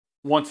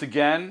Once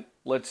again,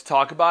 let's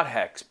talk about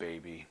Hex,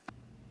 baby.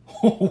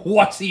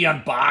 What's the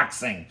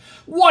unboxing?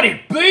 What'd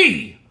it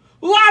be?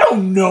 Well, I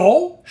don't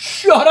know.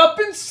 Shut up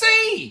and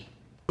see.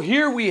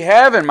 Here we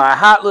have in my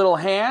hot little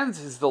hands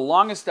is the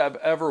longest I've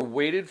ever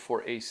waited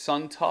for a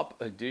Suntup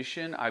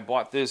edition. I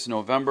bought this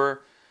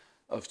November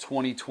of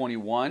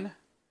 2021,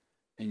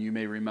 and you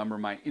may remember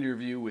my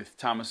interview with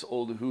Thomas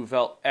Olde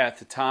Heuvelt at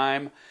the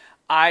time.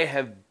 I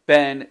have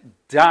been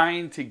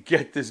dying to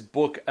get this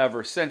book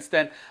ever since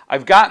then.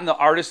 I've gotten the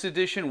artist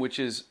edition, which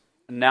is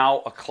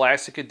now a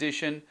classic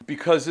edition.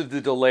 Because of the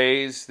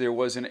delays, there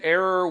was an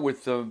error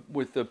with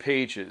the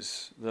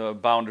pages,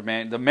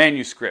 the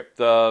manuscript,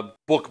 the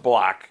book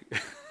block.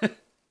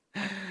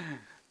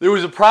 There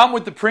was a problem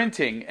with the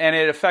printing, and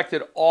it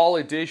affected all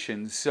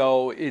editions,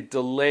 so it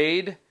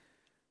delayed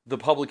the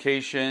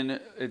publication.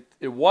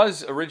 It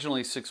was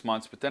originally 6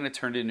 months, but then it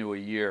turned into a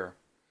year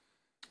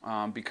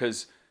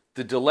because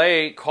the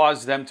delay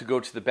caused them to go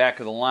to the back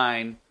of the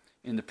line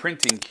in the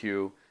printing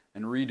queue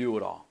and redo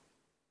it all.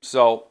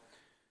 So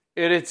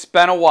it's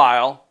been a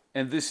while,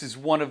 and this is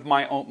one of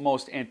my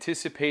most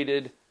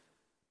anticipated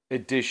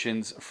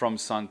editions from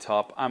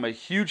Suntup. I'm a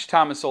huge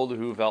Thomas Olde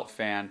Heuvelt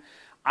fan.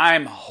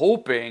 I'm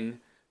hoping,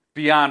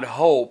 beyond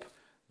hope,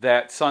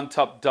 that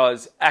Suntup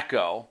does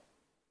Echo,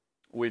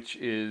 which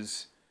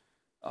is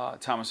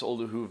Thomas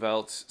Olde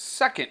Heuvelt's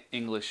second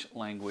English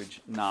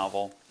language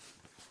novel.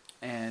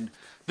 And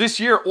this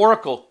year,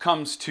 Oracle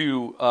comes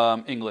to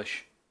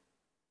English.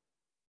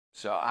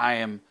 So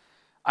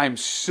I'm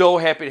so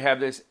happy to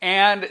have this.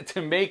 And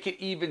to make it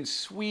even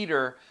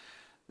sweeter,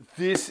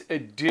 this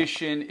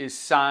edition is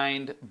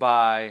signed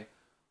by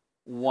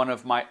one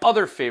of my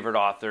other favorite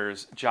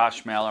authors,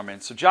 Josh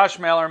Malerman. So Josh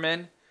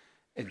Malerman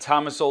and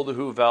Thomas Olde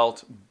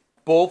Heuvelt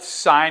both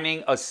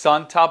signing a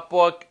Suntup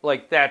book,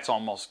 like that's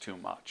almost too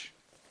much.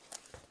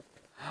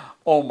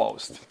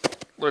 Almost.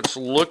 Let's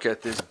look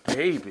at this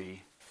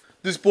baby.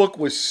 This book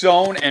was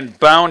sewn and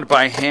bound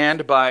by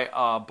hand by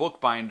a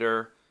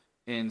bookbinder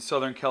in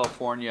Southern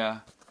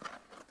California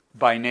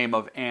by name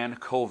of Ann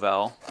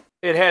Covell.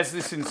 It has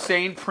this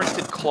insane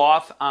printed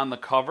cloth on the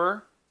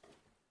cover.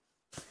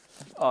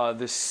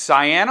 This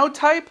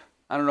cyanotype,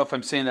 I don't know if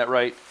I'm saying that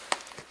right,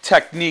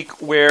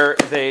 technique where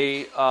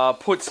they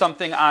put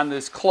something on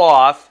this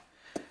cloth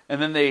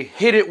and then they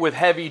hit it with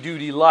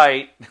heavy-duty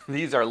light.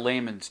 These are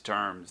layman's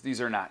terms.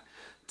 These are not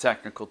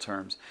technical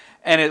terms.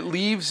 And it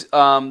leaves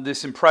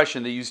this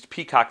impression. They used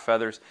peacock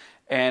feathers,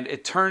 and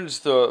it turns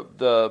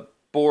the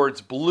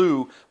boards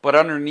blue, but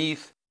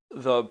underneath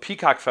the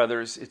peacock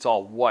feathers, it's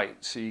all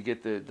white. So you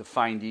get the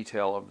fine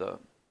detail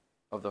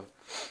of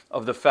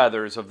the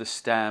feathers, of the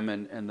stem,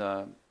 and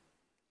the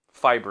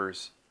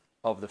fibers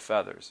of the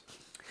feathers.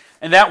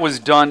 And that was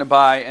done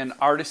by an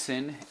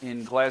artisan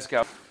in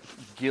Glasgow,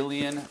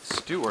 Gillian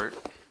Stewart.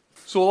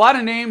 So a lot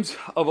of names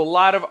of a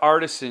lot of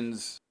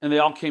artisans, and they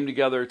all came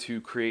together to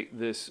create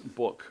this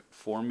book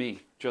for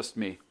me, just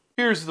me.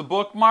 Here's the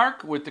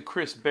bookmark with the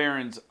Chris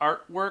Barron's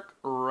artwork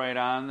right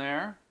on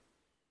there.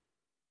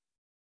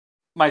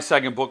 My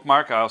second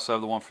bookmark, I also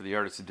have the one for the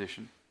artist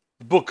edition.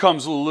 The book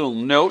comes with a little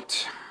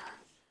note.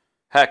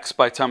 Hex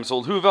by Thomas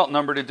Olde Heuvelt,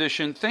 numbered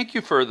edition. Thank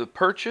you for the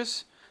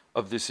purchase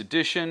of this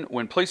edition.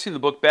 When placing the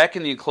book back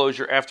in the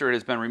enclosure after it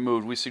has been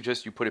removed, we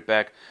suggest you put it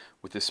back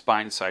with the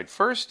spine side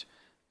first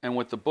and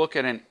with the book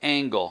at an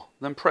angle.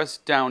 Then press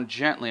down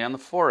gently on the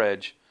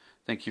foredge.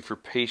 Thank you for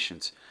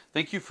patience.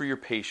 Thank you for your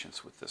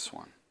patience with this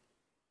one.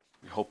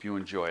 I hope you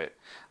enjoy it.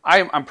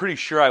 I'm pretty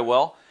sure I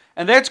will.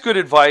 And that's good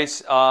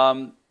advice.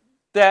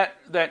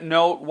 That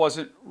note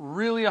wasn't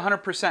really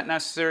 100%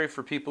 necessary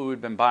for people who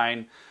had been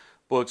buying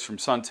books from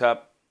Suntup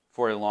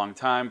for a long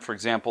time. For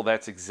example,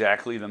 that's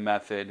exactly the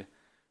method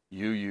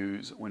you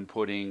use when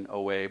putting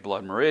away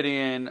Blood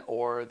Meridian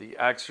or The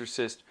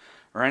Exorcist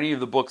or any of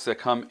the books that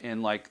come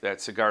in like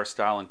that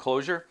cigar-style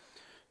enclosure.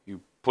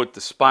 You put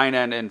the spine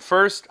end in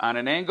first on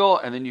an angle,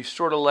 and then you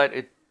sort of let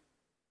it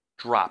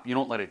drop. You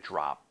don't let it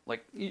drop.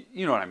 Like,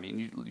 you know what I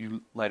mean.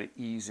 You let it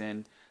ease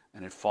in,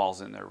 and it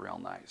falls in there real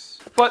nice.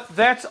 But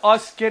that's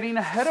us getting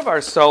ahead of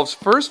ourselves.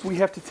 First, we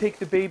have to take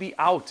the baby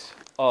out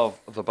of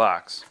the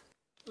box.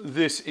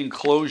 This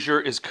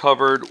enclosure is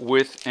covered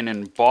with an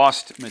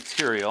embossed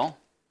material.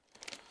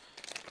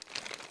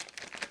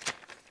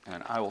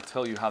 And I will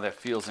tell you how that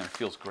feels, and it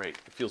feels great.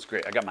 It feels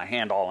great. I got my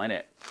hand all in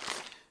it.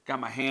 Got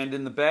my hand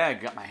in the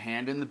bag. Got my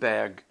hand in the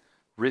bag.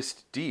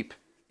 Wrist deep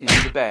in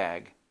the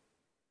bag.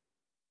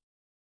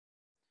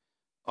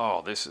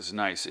 Oh, this is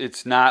nice.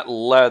 It's not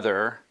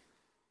leather.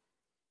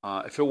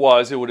 If it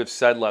was, it would have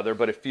said leather,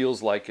 but it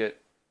feels like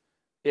it.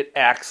 It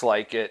acts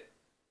like it.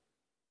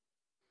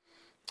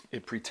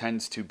 It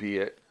pretends to be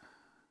it.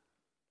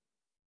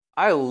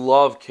 I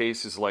love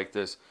cases like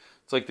this.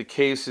 It's like the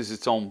case is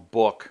its own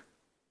book.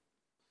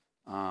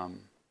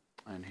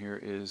 And here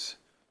is,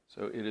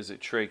 so it is a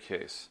tray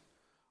case.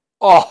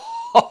 Oh,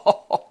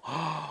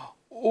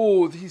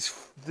 oh, this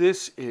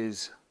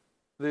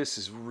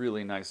is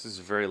really nice. This is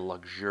very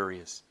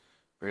luxurious,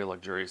 very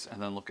luxurious.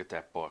 And then look at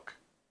that book.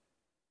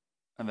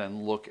 And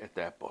then look at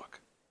that book.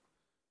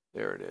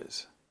 There it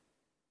is.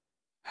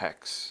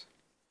 hex.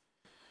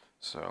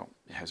 So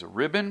it has a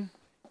ribbon,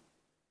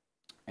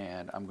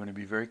 and I'm going to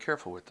be very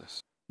careful with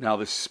this. Now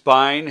the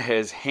spine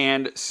has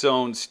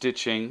hand-sewn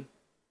stitching.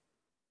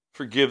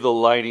 Forgive the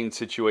lighting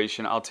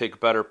situation. I'll take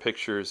better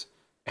pictures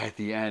at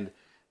the end.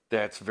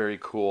 That's very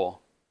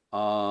cool.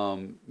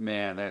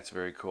 Man, that's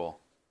very cool.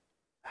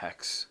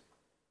 Hex.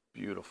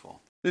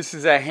 Beautiful. This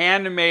is a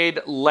handmade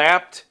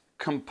lapped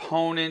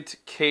component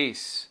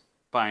case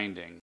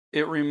binding.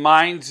 It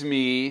reminds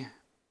me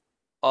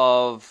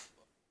of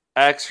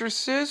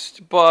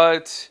Exorcist,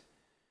 but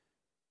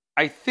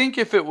I think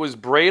if it was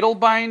Bradle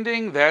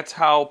binding, that's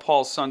how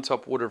Paul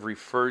Suntup would have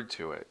referred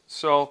to it.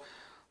 So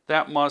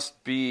that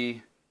must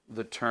be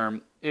the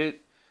term.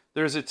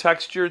 There's a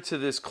texture to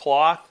this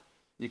cloth.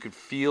 You could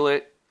feel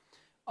it.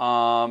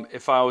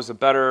 If I was a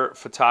better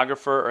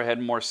photographer or had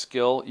more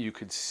skill, you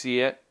could see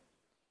it.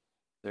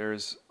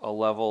 There's a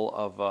level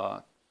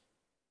of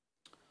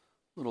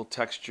little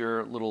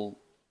texture, little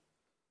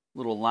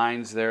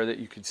lines there that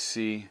you could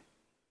see.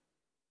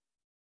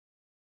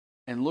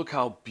 And look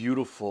how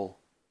beautiful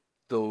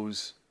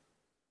those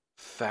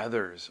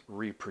feathers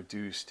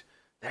reproduced.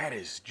 That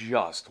is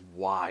just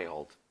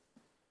wild.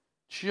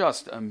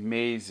 Just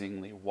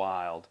amazingly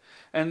wild.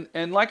 And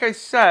like I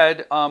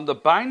said, the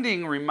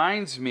binding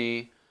reminds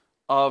me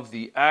of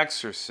The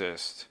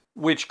Exorcist,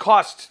 which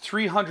cost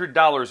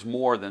 $300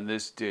 more than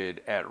this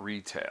did at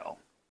retail.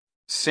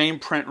 Same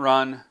print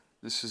run.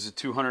 This is a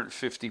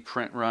 250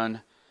 print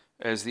run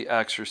as The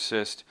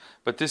Exorcist,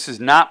 but this is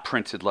not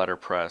printed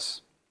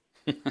letterpress.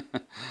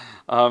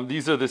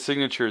 These are the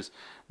signatures.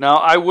 Now,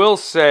 I will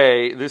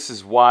say, this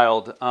is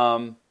wild.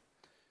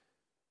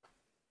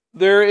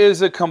 There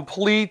is a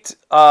complete,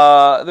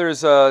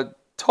 there's a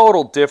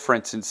total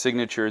difference in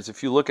signatures.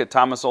 If you look at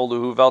Thomas Olde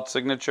Heuvelt's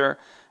signature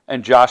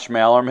and Josh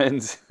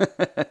Mallerman's,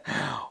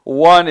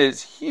 one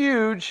is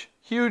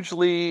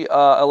hugely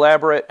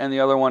elaborate, and the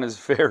other one is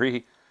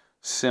very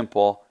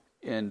simple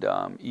and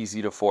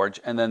easy to forge.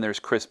 And then there's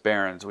Chris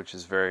Barron's, which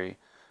is very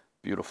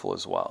beautiful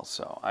as well.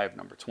 So I have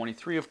number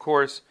 23, of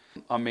course.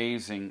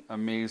 Amazing,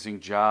 amazing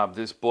job.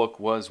 This book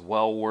was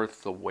well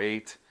worth the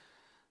wait.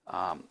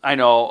 I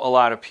know a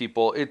lot of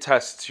people, it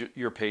tests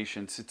your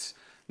patience. It's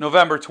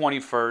November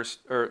 21st,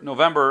 or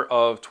November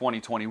of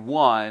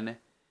 2021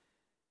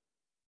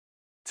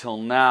 till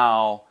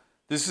now.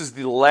 This is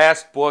the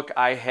last book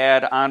I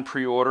had on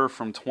pre-order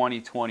from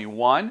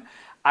 2021.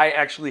 I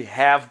actually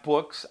have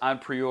books on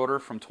pre-order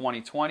from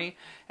 2020,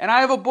 and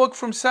I have a book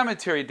from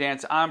Cemetery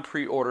Dance on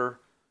pre-order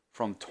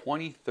from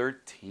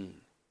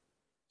 2013.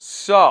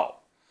 So,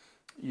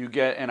 you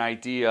get an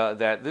idea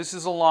that this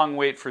is a long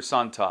wait for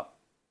Suntup,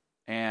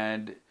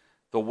 and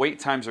the wait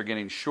times are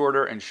getting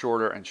shorter and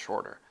shorter and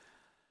shorter.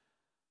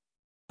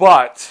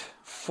 But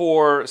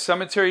for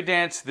Cemetery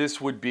Dance,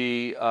 this would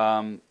be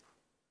a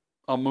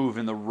move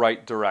in the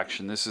right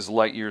direction. This is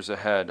light years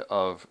ahead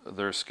of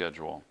their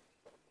schedule.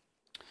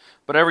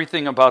 But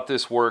everything about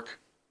this work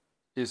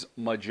is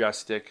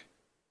majestic.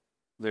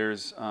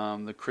 There's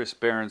the Chris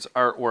Barron's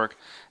artwork.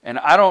 And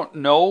I don't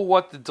know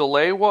what the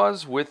delay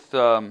was with...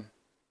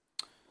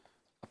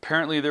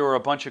 apparently there were a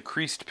bunch of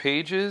creased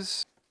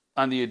pages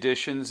on the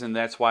editions, and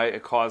that's why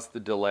it caused the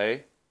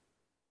delay.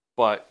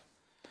 But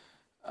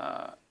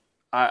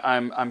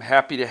I'm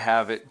happy to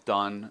have it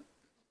done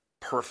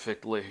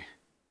perfectly,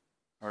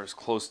 or as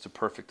close to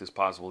perfect as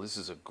possible. This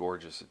is a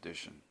gorgeous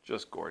edition,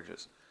 just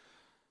gorgeous.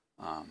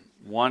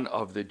 One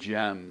of the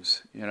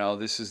gems. You know,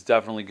 this is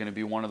definitely going to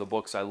be one of the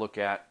books I look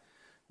at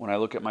when I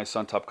look at my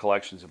Suntup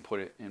collections and put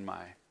it in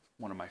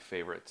one of my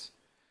favorites.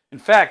 In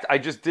fact, I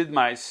just did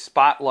my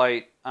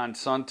spotlight on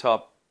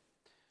Suntup,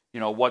 you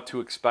know, what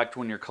to expect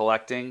when you're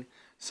collecting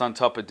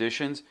Suntup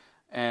editions.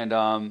 And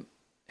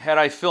had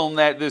I filmed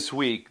that this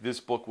week, this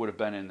book would have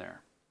been in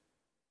there.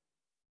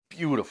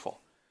 Beautiful.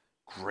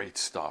 Great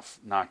stuff.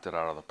 Knocked it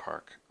out of the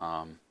park.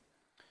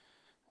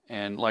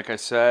 And like I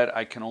said,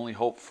 I can only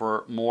hope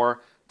for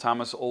more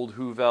Thomas Olde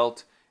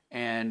Heuvelt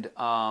and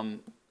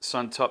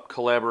Suntup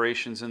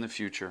collaborations in the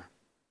future,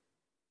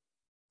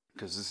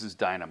 because this is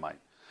dynamite.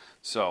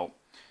 So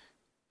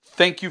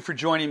thank you for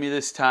joining me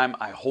this time.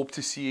 I hope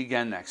to see you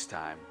again next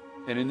time.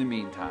 And in the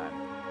meantime,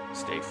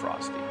 stay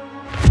frosty.